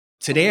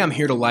Today I'm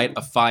here to light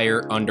a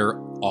fire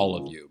under all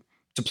of you,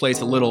 to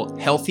place a little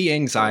healthy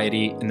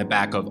anxiety in the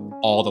back of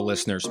all the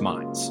listeners'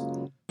 minds.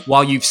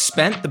 While you've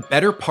spent the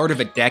better part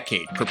of a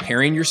decade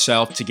preparing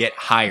yourself to get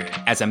hired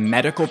as a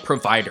medical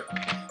provider,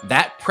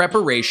 that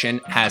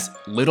preparation has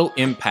little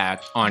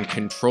impact on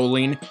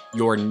controlling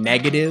your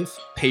negative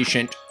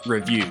patient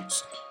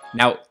reviews.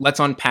 Now,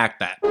 let's unpack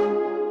that.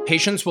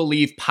 Patients will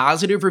leave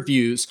positive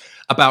reviews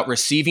about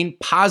receiving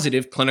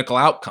positive clinical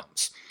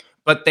outcomes,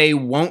 but they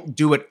won't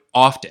do it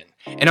often.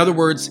 In other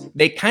words,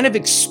 they kind of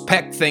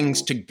expect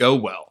things to go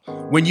well.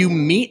 When you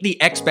meet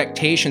the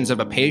expectations of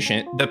a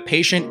patient, the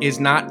patient is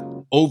not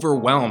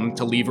overwhelmed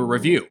to leave a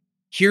review.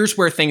 Here's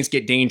where things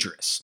get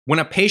dangerous. When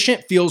a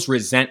patient feels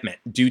resentment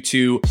due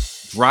to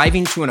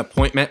driving to an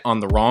appointment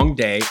on the wrong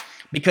day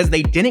because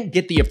they didn't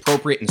get the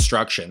appropriate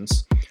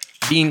instructions,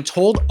 being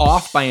told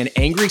off by an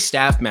angry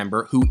staff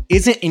member who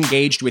isn't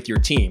engaged with your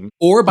team,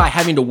 or by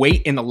having to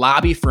wait in the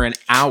lobby for an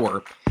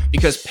hour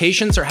because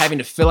patients are having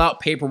to fill out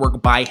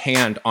paperwork by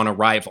hand on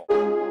arrival.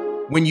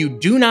 When you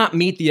do not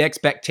meet the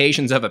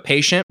expectations of a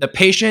patient, the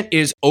patient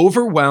is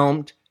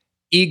overwhelmed,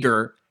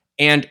 eager,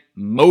 and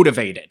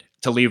motivated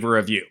to leave a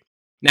review.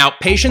 Now,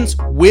 patients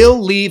will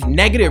leave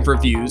negative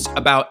reviews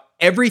about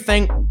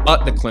everything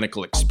but the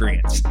clinical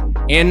experience,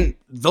 and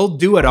they'll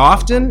do it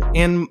often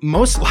and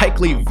most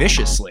likely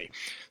viciously.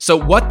 So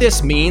what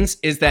this means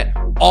is that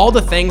all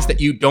the things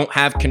that you don't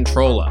have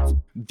control of,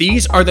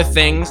 these are the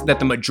things that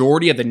the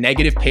majority of the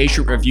negative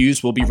patient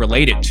reviews will be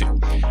related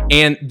to.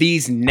 And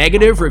these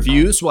negative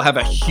reviews will have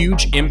a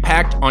huge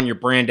impact on your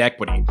brand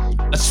equity,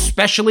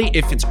 especially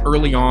if it's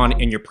early on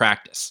in your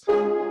practice.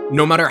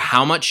 No matter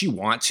how much you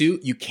want to,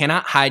 you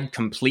cannot hide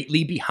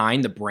completely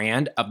behind the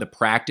brand of the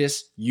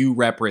practice you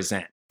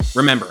represent.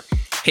 Remember,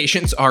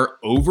 patients are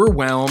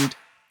overwhelmed,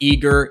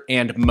 eager,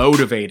 and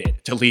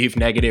motivated to leave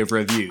negative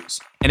reviews.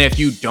 And if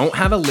you don't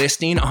have a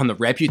listing on the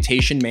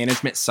reputation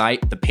management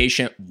site the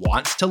patient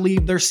wants to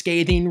leave their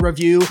scathing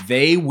review,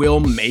 they will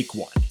make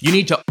one. You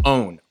need to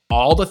own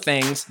all the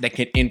things that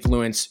can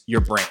influence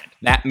your brand.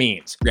 That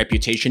means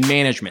reputation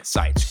management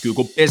sites,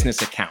 Google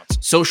business accounts,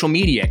 social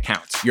media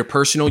accounts, your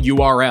personal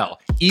URL,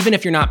 even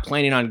if you're not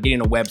planning on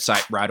getting a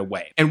website right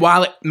away. And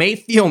while it may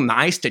feel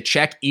nice to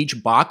check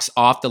each box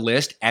off the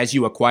list as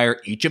you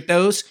acquire each of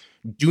those,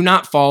 do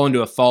not fall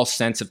into a false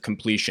sense of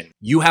completion.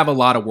 You have a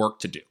lot of work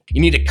to do.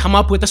 You need to come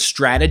up with a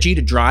strategy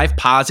to drive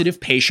positive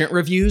patient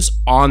reviews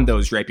on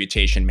those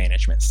reputation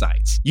management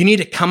sites. You need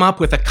to come up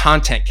with a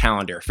content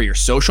calendar for your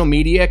social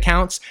media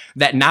accounts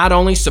that not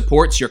only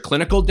supports your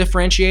clinical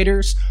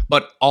differentiators,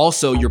 but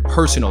also your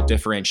personal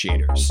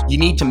differentiators. You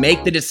need to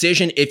make the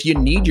decision if you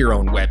need your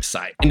own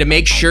website, and to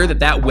make sure that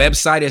that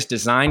website is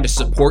designed to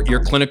support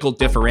your clinical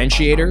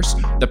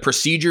differentiators, the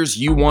procedures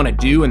you want to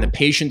do, and the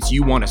patients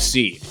you want to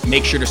see.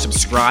 Make sure to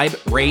subscribe,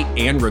 rate,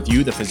 and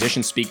review the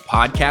Physician Speak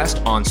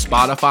podcast on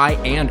Spotify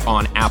and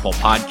on Apple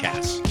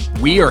Podcasts.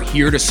 We are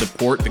here to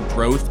support the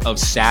growth of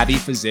savvy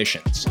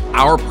physicians.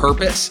 Our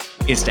purpose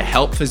is to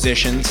help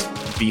physicians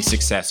be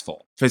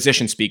successful.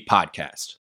 Physician Speak podcast.